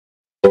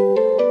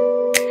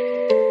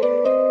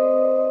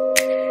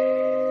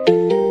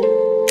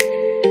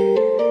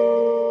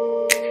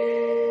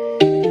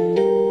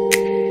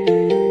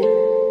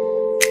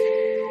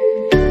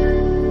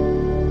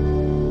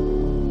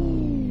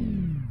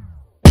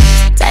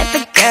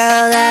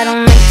girl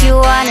that'll make you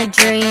wanna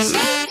dream.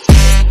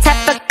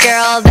 Type of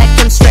girl that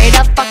can straight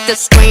up fuck the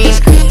screen.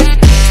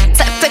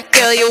 Type of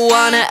girl you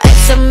wanna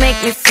ice and make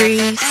me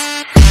freeze.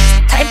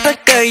 Type of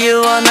girl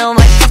you wanna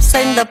wipe up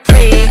in the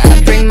pre.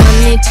 I bring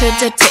money to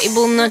the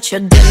table, not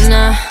your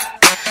dinner.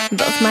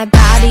 Both my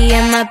body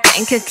and my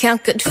bank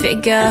account could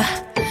figure.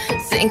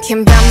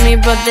 Thinking about me,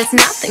 but there's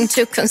nothing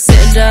to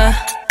consider.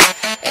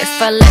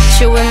 If I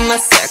let you in my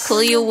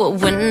circle, you a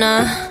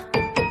winner.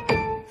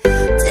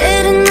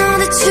 Didn't know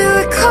that you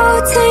were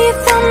cold till you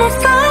found my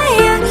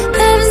fire.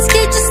 Heaven's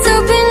gate just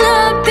open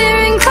up,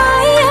 hearing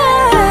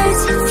quiet.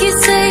 If you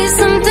say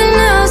something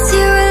else,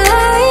 you're a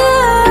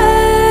liar.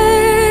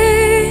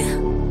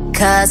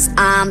 Cause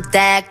I'm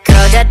that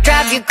girl that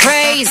drive you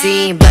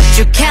crazy, but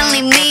you can't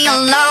leave me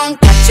alone.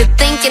 Got you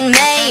thinking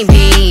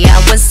maybe I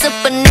was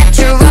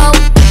supernatural,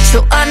 put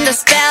you under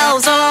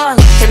spells or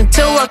look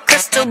into a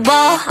crystal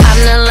ball. I'm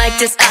not like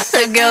these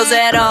other girls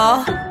at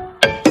all.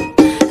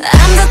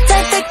 I'm the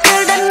type of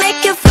girl that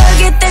make you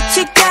forget that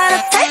you got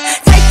a type.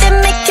 Type that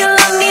make you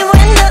love me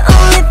when the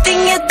only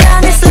thing you've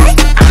done is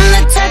like. I'm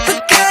the type of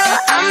girl,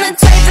 I'm the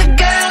type of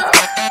girl,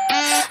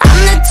 I'm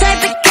the type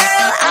of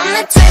girl, I'm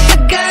the type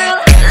of girl.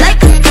 Like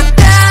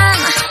da-da-da,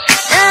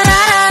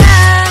 da-da-da-da.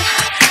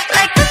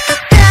 Like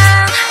da-da-da,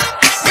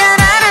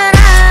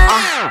 da-da-da-da.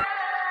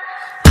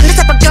 I'm the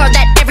type of girl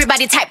that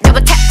everybody type. Double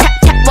tap, tap,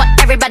 tap, what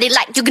everybody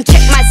like. You can check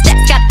my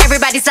steps, got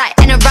everybody's eye,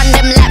 and I run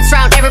them laps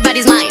round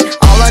everybody's mind.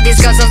 All of these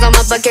girls on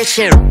my bucket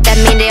shit, that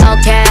mean they all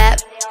cap.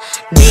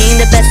 Being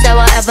the best at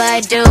whatever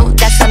I do,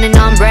 that's something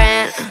on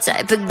brand.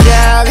 Type of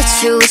girl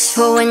that you wish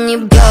for when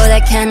you blow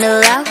that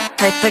candle out.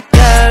 Type of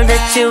girl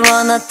that you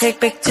wanna take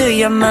back to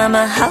your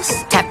mama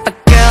house. Type of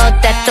girl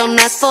that don't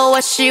ask for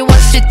what she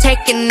wants, she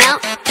taking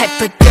out.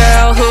 Type of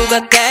girl who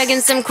got gag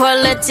and some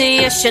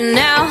quality, yeah,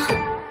 Chanel.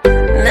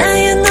 Now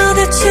you know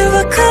that you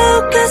were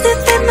cold, cause they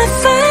fed my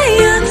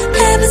fire.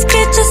 Heaven's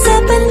gate just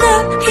opened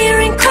up,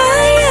 hearing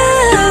quiet.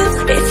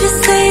 If you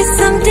say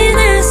something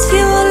else,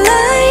 you a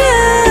liar.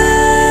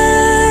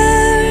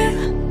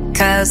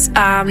 Cause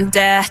I'm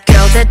that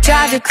girl that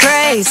drive you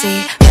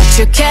crazy, but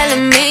you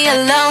killing me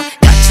alone.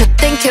 Got you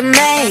thinking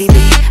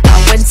maybe I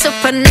went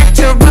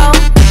supernatural,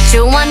 put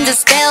you under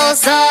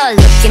spells or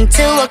look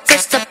into a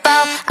crystal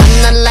ball. I'm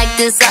not like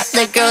these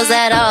other girls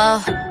at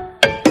all.